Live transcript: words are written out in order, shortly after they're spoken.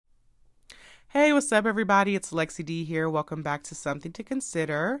Hey, what's up, everybody? It's Lexi D here. Welcome back to Something to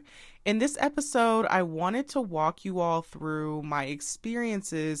Consider. In this episode, I wanted to walk you all through my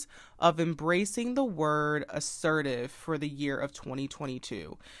experiences of embracing the word assertive for the year of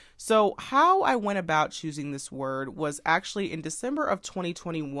 2022. So, how I went about choosing this word was actually in December of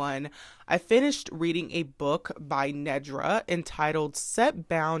 2021. I finished reading a book by Nedra entitled Set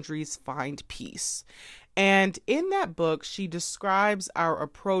Boundaries, Find Peace. And in that book, she describes our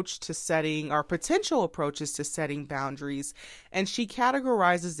approach to setting, our potential approaches to setting boundaries, and she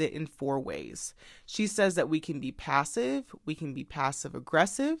categorizes it in four ways. She says that we can be passive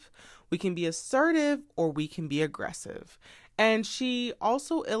aggressive, we can be assertive, or we can be aggressive. And she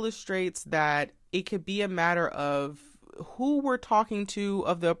also illustrates that it could be a matter of who we're talking to,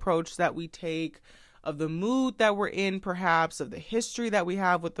 of the approach that we take, of the mood that we're in, perhaps, of the history that we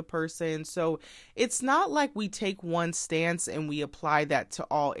have with the person. So it's not like we take one stance and we apply that to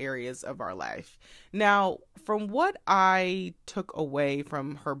all areas of our life. Now, from what I took away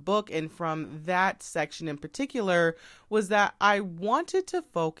from her book and from that section in particular was that I wanted to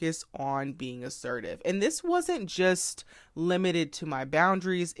focus on being assertive. And this wasn't just limited to my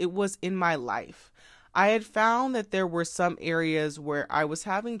boundaries, it was in my life. I had found that there were some areas where I was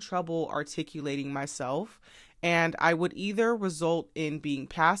having trouble articulating myself, and I would either result in being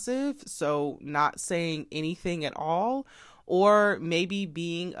passive, so not saying anything at all, or maybe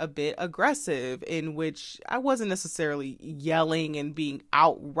being a bit aggressive, in which I wasn't necessarily yelling and being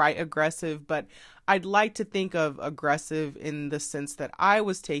outright aggressive, but I'd like to think of aggressive in the sense that I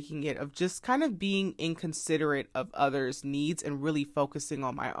was taking it of just kind of being inconsiderate of others' needs and really focusing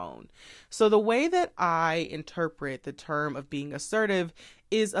on my own. So the way that I interpret the term of being assertive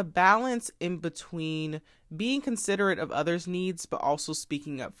is a balance in between being considerate of others' needs, but also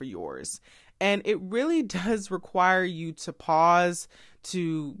speaking up for yours. And it really does require you to pause,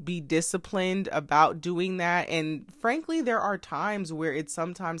 to be disciplined about doing that. And frankly, there are times where it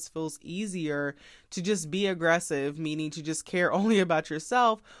sometimes feels easier to just be aggressive, meaning to just care only about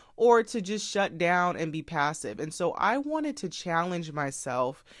yourself, or to just shut down and be passive. And so I wanted to challenge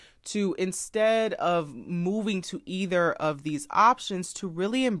myself to, instead of moving to either of these options, to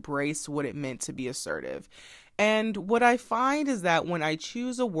really embrace what it meant to be assertive. And what I find is that when I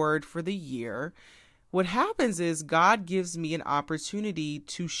choose a word for the year, what happens is God gives me an opportunity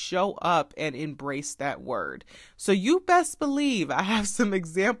to show up and embrace that word. So you best believe I have some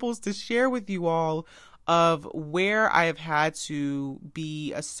examples to share with you all of where I have had to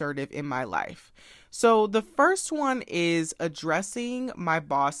be assertive in my life. So the first one is addressing my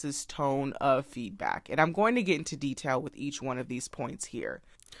boss's tone of feedback. And I'm going to get into detail with each one of these points here.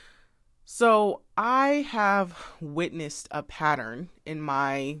 So I have witnessed a pattern in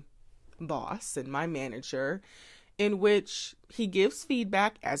my boss and my manager in which he gives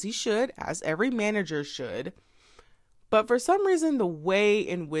feedback, as he should, as every manager should. But for some reason, the way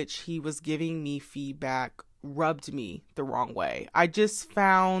in which he was giving me feedback rubbed me the wrong way. I just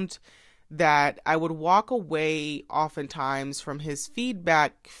found that I would walk away oftentimes from his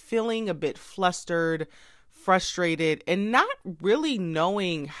feedback feeling a bit flustered, frustrated, and not really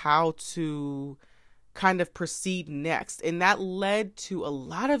knowing how to kind of proceed next. And that led to a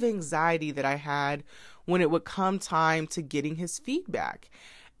lot of anxiety that I had when it would come time to getting his feedback.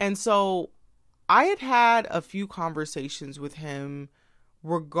 And so I had had a few conversations with him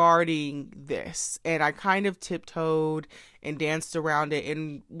regarding this, and I kind of tiptoed and danced around it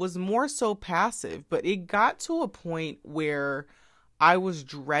and was more so passive, but it got to a point where I was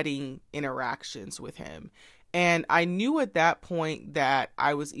dreading interactions with him. And I knew at that point that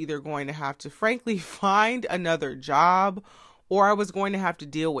I was either going to have to frankly find another job, or I was going to have to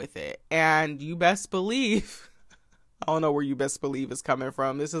deal with it. And you best believe, I don't know where you best believe is coming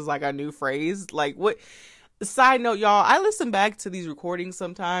from. This is like a new phrase. Like, what? Side note, y'all, I listen back to these recordings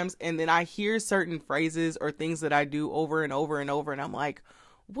sometimes, and then I hear certain phrases or things that I do over and over and over, and I'm like,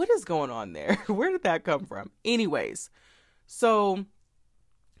 what is going on there? Where did that come from? Anyways, so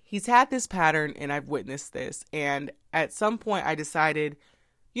he's had this pattern, and I've witnessed this, and at some point I decided,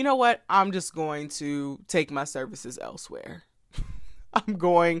 you know what? I'm just going to take my services elsewhere. I'm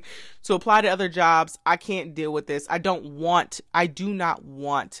going to apply to other jobs. I can't deal with this. I do not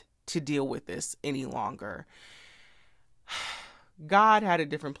want to deal with this any longer. God had a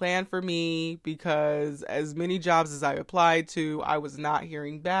different plan for me, because as many jobs as I applied to, I was not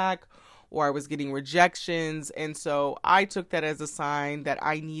hearing back, or I was getting rejections. And so I took that as a sign that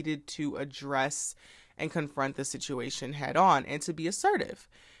I needed to address and confront the situation head on and to be assertive.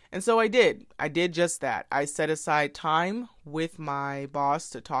 And so I did. I did just that. I set aside time with my boss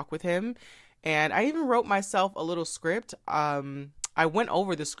to talk with him. And I even wrote myself a little script. I went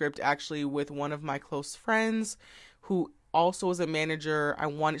over the script actually with one of my close friends who also is a manager.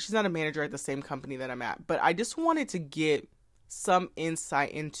 She's not a manager at the same company that I'm at, but I just wanted to get some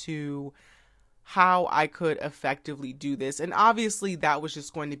insight into how I could effectively do this. And obviously that was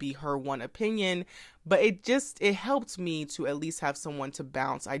just going to be her one opinion, but it helped me to at least have someone to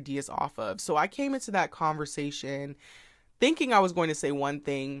bounce ideas off of. So I came into that conversation thinking I was going to say one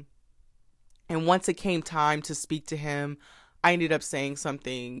thing, and once it came time to speak to him, I ended up saying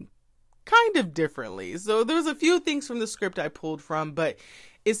something kind of differently. So there was a few things from the script I pulled from, but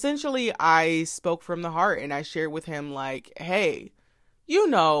essentially I spoke from the heart and I shared with him like, hey, you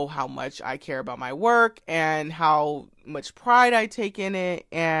know how much I care about my work and how much pride I take in it.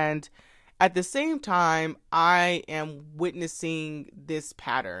 And at the same time, I am witnessing this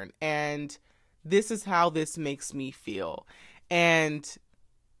pattern and this is how this makes me feel. And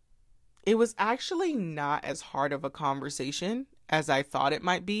it was actually not as hard of a conversation as I thought it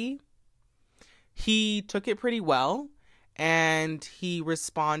might be. He took it pretty well, and he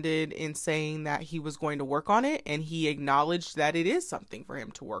responded in saying that he was going to work on it, and he acknowledged that it is something for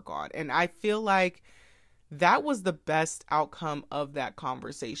him to work on. And I feel like that was the best outcome of that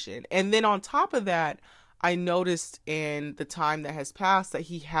conversation. And then on top of that, I noticed in the time that has passed that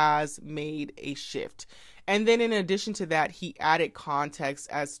he has made a shift. And then in addition to that, he added context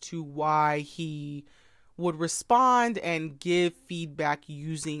as to why he would respond and give feedback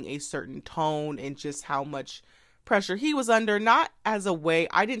using a certain tone and just how much pressure he was under. Not as a way,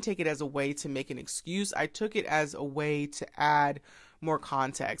 I didn't take it as a way to make an excuse. I took it as a way to add more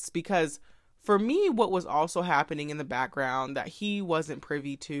context, because for me, what was also happening in the background that he wasn't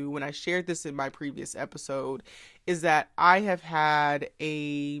privy to when I shared this in my previous episode is that I have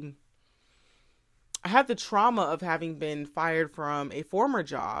the trauma of having been fired from a former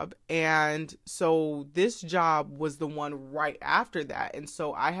job. And so this job was the one right after that. And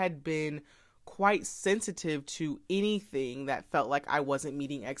so I had been quite sensitive to anything that felt like I wasn't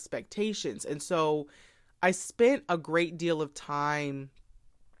meeting expectations. And so I spent a great deal of time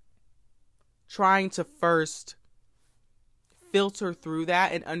trying to first filter through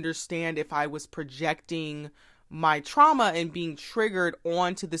that and understand if I was projecting my trauma and being triggered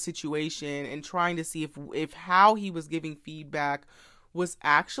onto the situation, and trying to see if how he was giving feedback was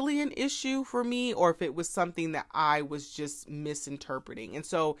actually an issue for me or if it was something that I was just misinterpreting. And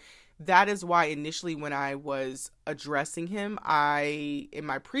so that is why initially when I was addressing him, I, in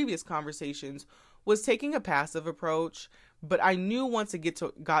my previous conversations, was taking a passive approach. But I knew once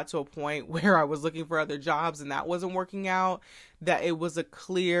it got to a point where I was looking for other jobs and that wasn't working out, that it was a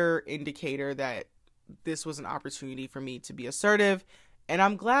clear indicator that this was an opportunity for me to be assertive, and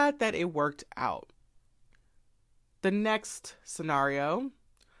I'm glad that it worked out. The next scenario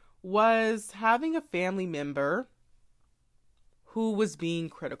was having a family member who was being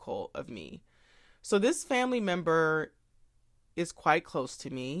critical of me. So this family member is quite close to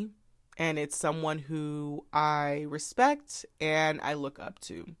me, and it's someone who I respect and I look up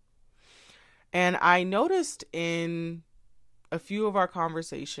to. And I noticed in a few of our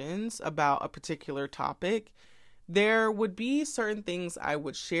conversations about a particular topic, there would be certain things I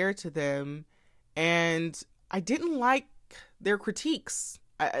would share to them, and I didn't like their critiques.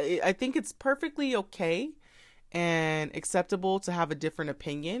 I think it's perfectly okay and acceptable to have a different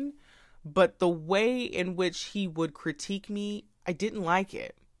opinion, but the way in which he would critique me, I didn't like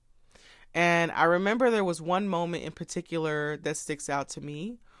it. And I remember there was one moment in particular that sticks out to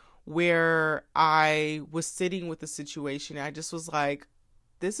me where I was sitting with the situation. And I just was like,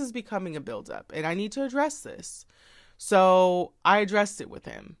 this is becoming a buildup and I need to address this. So I addressed it with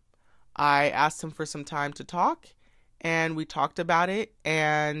him. I asked him for some time to talk and we talked about it.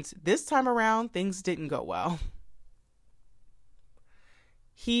 And this time around, things didn't go well.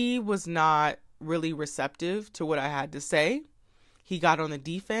 He was not really receptive to what I had to say. He got on the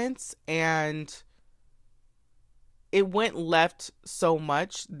defense and it went left so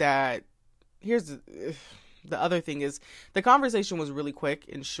much that here's the other thing is the conversation was really quick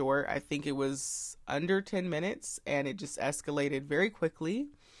and short. I think it was under 10 minutes and it just escalated very quickly.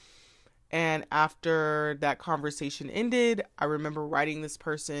 And after that conversation ended, I remember writing this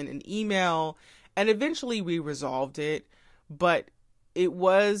person an email and eventually we resolved it. But it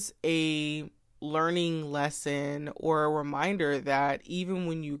was a learning lesson or a reminder that even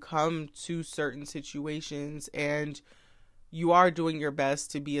when you come to certain situations and you are doing your best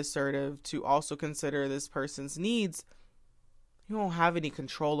to be assertive, to also consider this person's needs, you don't have any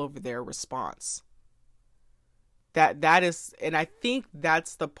control over their response. That is, and I think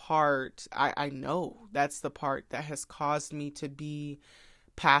that's the part, I know that's the part that has caused me to be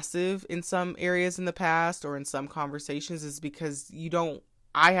passive in some areas in the past or in some conversations is because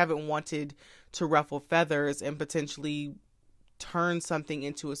I haven't wanted to ruffle feathers and potentially turn something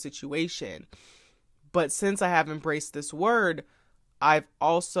into a situation. But since I have embraced this word, I've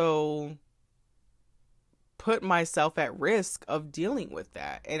also put myself at risk of dealing with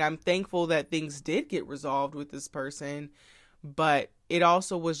that. And I'm thankful that things did get resolved with this person, but it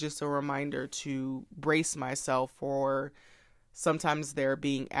also was just a reminder to brace myself for sometimes there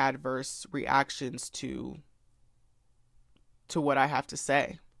being adverse reactions to what I have to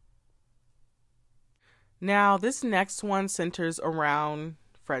say. Now, this next one centers around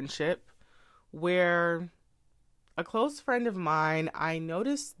friendship, where a close friend of mine, I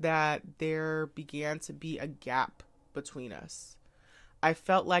noticed that there began to be a gap between us. I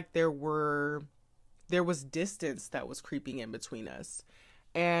felt like there was distance that was creeping in between us.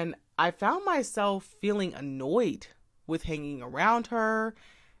 And I found myself feeling annoyed with hanging around her.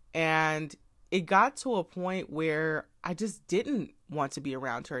 And it got to a point where I just didn't want to be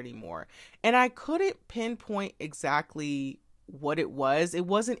around her anymore. And I couldn't pinpoint exactly what it was. It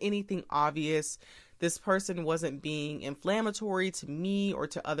wasn't anything obvious. This person wasn't being inflammatory to me or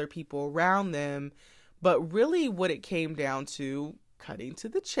to other people around them. But really what it came down to, cutting to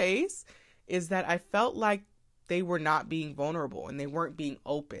the chase, is that I felt like they were not being vulnerable and they weren't being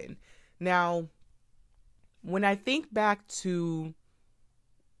open. Now, when I think back to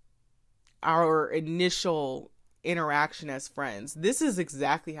our initial interaction as friends, this is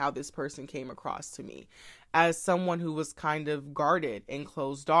exactly how this person came across to me, as someone who was kind of guarded and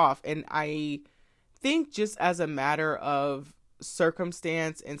closed off. And I think just as a matter of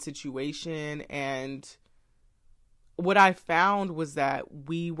circumstance and situation, and what I found was that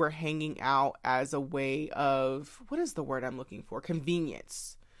we were hanging out as a way of, what is the word I'm looking for?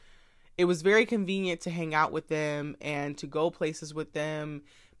 Convenience. It was very convenient to hang out with them and to go places with them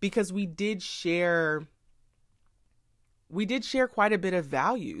because we did share quite a bit of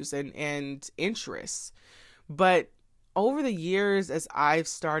values and interests. But over the years, as I've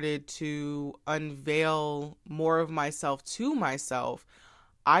started to unveil more of myself to myself,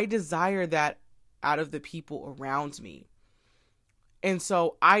 I desire that out of the people around me. And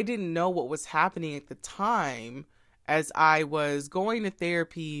so I didn't know what was happening at the time as I was going to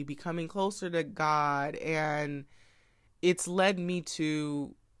therapy, becoming closer to God, and it's led me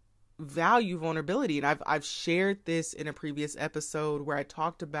to value vulnerability. And I've shared this in a previous episode where I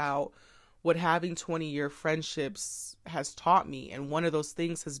talked about what having 20-year friendships has taught me. And one of those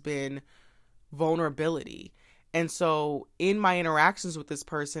things has been vulnerability. And so in my interactions with this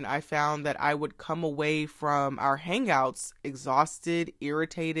person, I found that I would come away from our hangouts exhausted,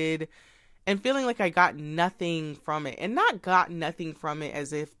 irritated, and feeling like I got nothing from it. And not got nothing from it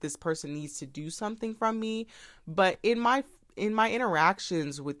as if this person needs to do something from me, but in my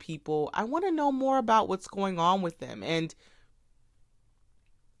interactions with people, I want to know more about what's going on with them. And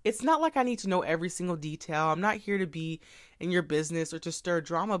it's not like I need to know every single detail. I'm not here to be in your business or to stir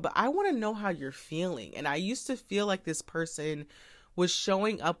drama, but I want to know how you're feeling. And I used to feel like this person was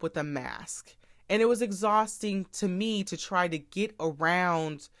showing up with a mask. And it was exhausting to me to try to get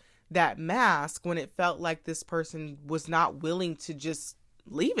around that mask when it felt like this person was not willing to just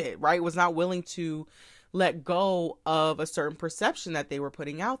leave it, right? Was not willing to let go of a certain perception that they were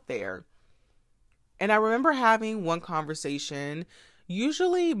putting out there. And I remember having one conversation.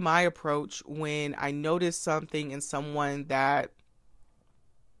 Usually my approach when I notice something in someone that,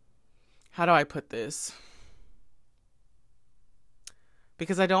 how do I put this?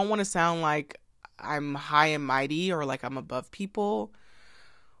 Because I don't want to sound like I'm high and mighty or like I'm above people.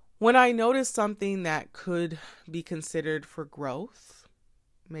 When I notice something that could be considered for growth,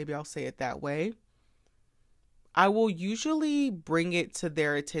 maybe I'll say it that way, I will usually bring it to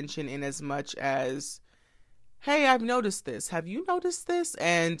their attention in as much as, hey, I've noticed this. Have you noticed this?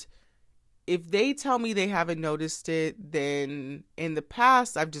 And if they tell me they haven't noticed it, then in the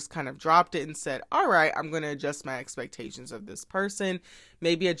past, I've just kind of dropped it and said, all right, I'm going to adjust my expectations of this person,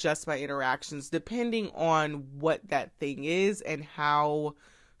 maybe adjust my interactions depending on what that thing is and how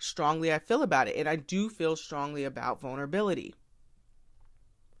strongly I feel about it. And I do feel strongly about vulnerability.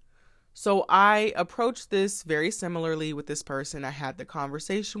 So I approached this very similarly with this person. I had the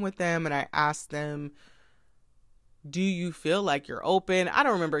conversation with them and I asked them, do you feel like you're open? I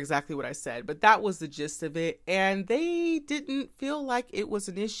don't remember exactly what I said, but that was the gist of it. And they didn't feel like it was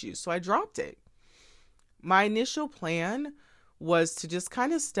an issue. So I dropped it. My initial plan was to just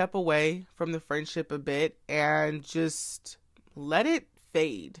kind of step away from the friendship a bit and just let it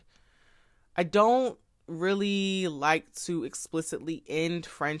fade. I don't really like to explicitly end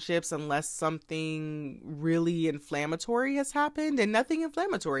friendships unless something really inflammatory has happened, and nothing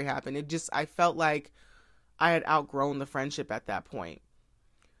inflammatory happened. I felt like I had outgrown the friendship at that point.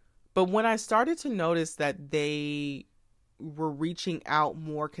 But when I started to notice that they were reaching out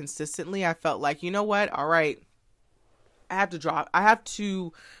more consistently, I felt like, you know what? All right, I have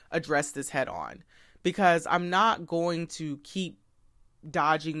to address this head on, because I'm not going to keep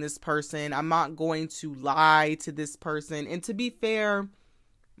dodging this person. I'm not going to lie to this person. And to be fair,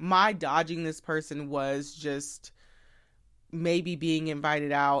 my dodging this person was just maybe being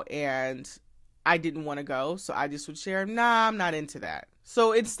invited out and I didn't want to go. So I just would share, nah, I'm not into that.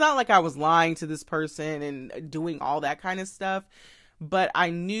 So it's not like I was lying to this person and doing all that kind of stuff. But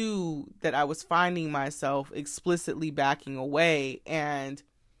I knew that I was finding myself explicitly backing away, and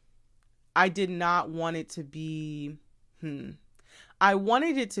I did not want it to be, I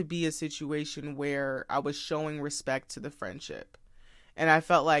wanted it to be a situation where I was showing respect to the friendship. And I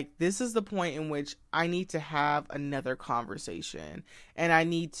felt like this is the point in which I need to have another conversation, and I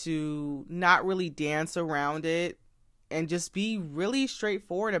need to not really dance around it and just be really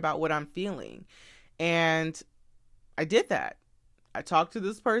straightforward about what I'm feeling. And I did that. I talked to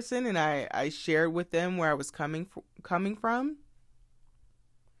this person and I shared with them where I was coming from.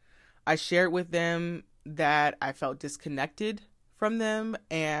 I shared with them that I felt disconnected from them,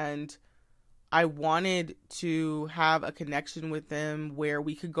 and I wanted to have a connection with them where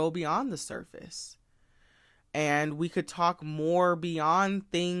we could go beyond the surface and we could talk more beyond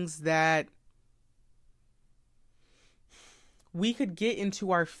things, that we could get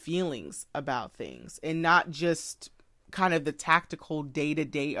into our feelings about things and not just kind of the tactical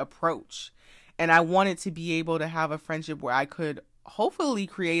day-to-day approach. And I wanted to be able to have a friendship where I could hopefully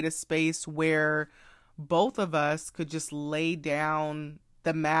create a space where both of us could just lay down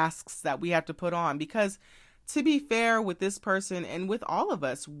the masks that we have to put on. Because to be fair with this person and with all of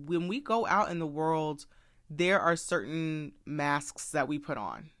us, when we go out in the world, there are certain masks that we put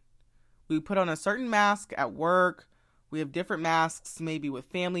on. We put on a certain mask at work. We have different masks maybe with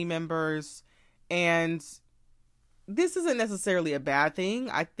family members. And this isn't necessarily a bad thing,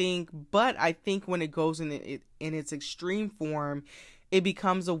 I think, but I think when it goes in its extreme form, it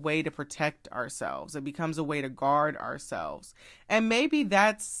becomes a way to protect ourselves. It becomes a way to guard ourselves. And maybe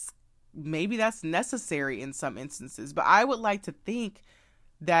that's necessary in some instances. But I would like to think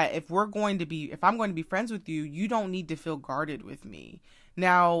that if I'm going to be friends with you, you don't need to feel guarded with me.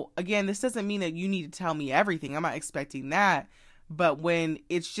 Now, again, this doesn't mean that you need to tell me everything. I'm not expecting that. But when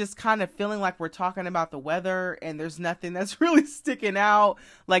it's just kind of feeling like we're talking about the weather and there's nothing that's really sticking out,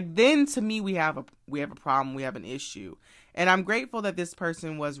 like, then to me, we have a problem, we have an issue. And I'm grateful that this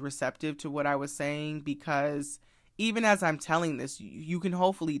person was receptive to what I was saying, because even as I'm telling this, you can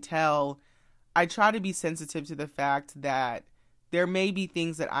hopefully tell I try to be sensitive to the fact that there may be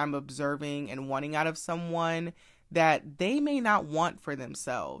things that I'm observing and wanting out of someone that they may not want for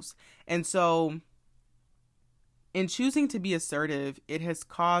themselves. And so in choosing to be assertive, it has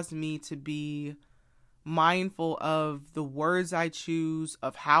caused me to be mindful of the words I choose,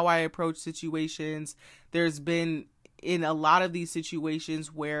 of how I approach situations. There's been in a lot of these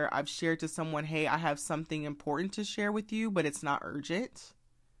situations where I've shared to someone, hey, I have something important to share with you, but it's not urgent,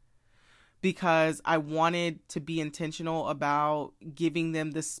 because I wanted to be intentional about giving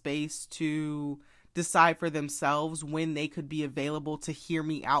them the space to decide for themselves when they could be available to hear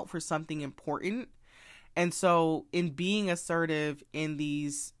me out for something important. And so in being assertive in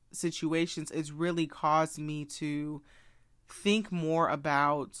these situations, it's really caused me to think more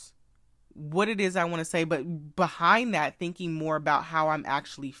about what it is I want to say, but behind that, thinking more about how I'm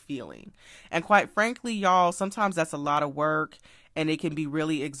actually feeling. And quite frankly, y'all, sometimes that's a lot of work and it can be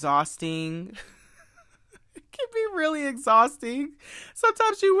really exhausting. It can be really exhausting.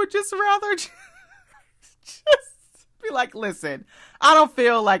 Sometimes you would just rather just be like, listen, I don't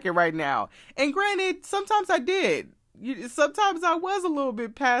feel like it right now. And granted, sometimes I did. Sometimes I was a little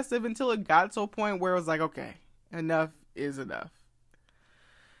bit passive until it got to a point where it was like, okay, enough is enough.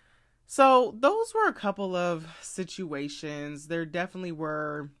 So those were a couple of situations. There definitely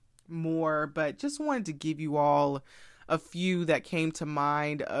were more, but just wanted to give you all a few that came to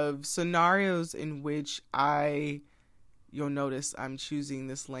mind of scenarios in which you'll notice I'm choosing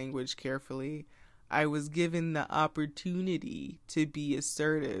this language carefully. I was given the opportunity to be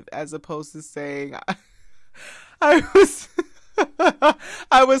assertive, as opposed to saying I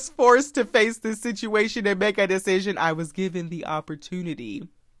was forced to face this situation and make a decision. I was given the opportunity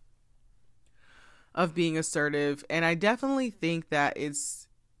of being assertive, and I definitely think that it's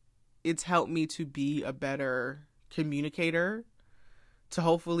helped me to be a better communicator, to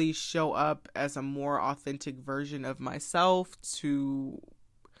hopefully show up as a more authentic version of myself, to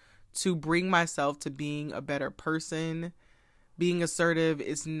bring myself to being a better person. Being assertive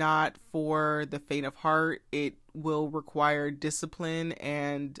is not for the faint of heart. It will require discipline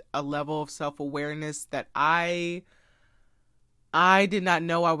and a level of self-awareness that I did not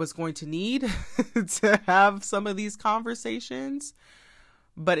know I was going to need to have some of these conversations.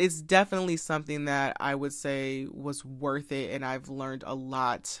 But it's definitely something that I would say was worth it. And I've learned a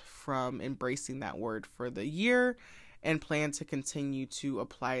lot from embracing that word for the year and plan to continue to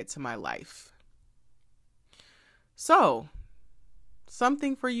apply it to my life. So,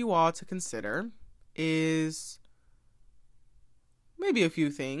 something for you all to consider is maybe a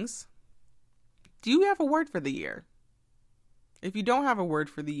few things. Do you have a word for the year? If you don't have a word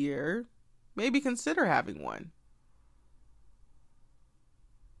for the year, maybe consider having one.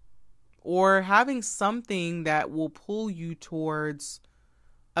 Or having something that will pull you towards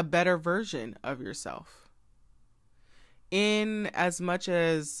a better version of yourself. In as much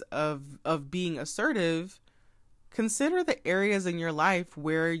as of being assertive, consider the areas in your life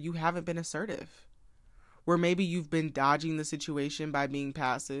where you haven't been assertive. Where maybe you've been dodging the situation by being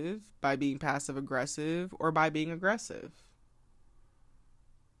passive aggressive, or by being aggressive.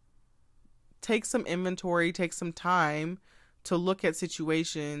 Take some inventory, take some time to look at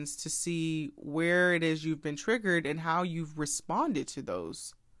situations to see where it is you've been triggered and how you've responded to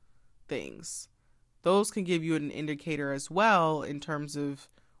those things. Those can give you an indicator as well in terms of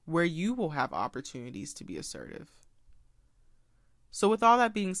where you will have opportunities to be assertive. So with all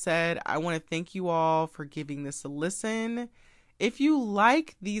that being said, I want to thank you all for giving this a listen. If you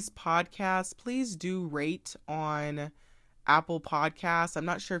like these podcasts, please do rate on Apple Podcasts. I'm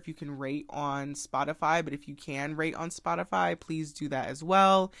not sure if you can rate on Spotify, but if you can rate on Spotify, please do that as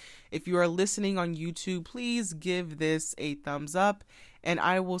well. If you are listening on YouTube, please give this a thumbs up, and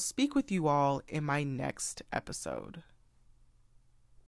I will speak with you all in my next episode.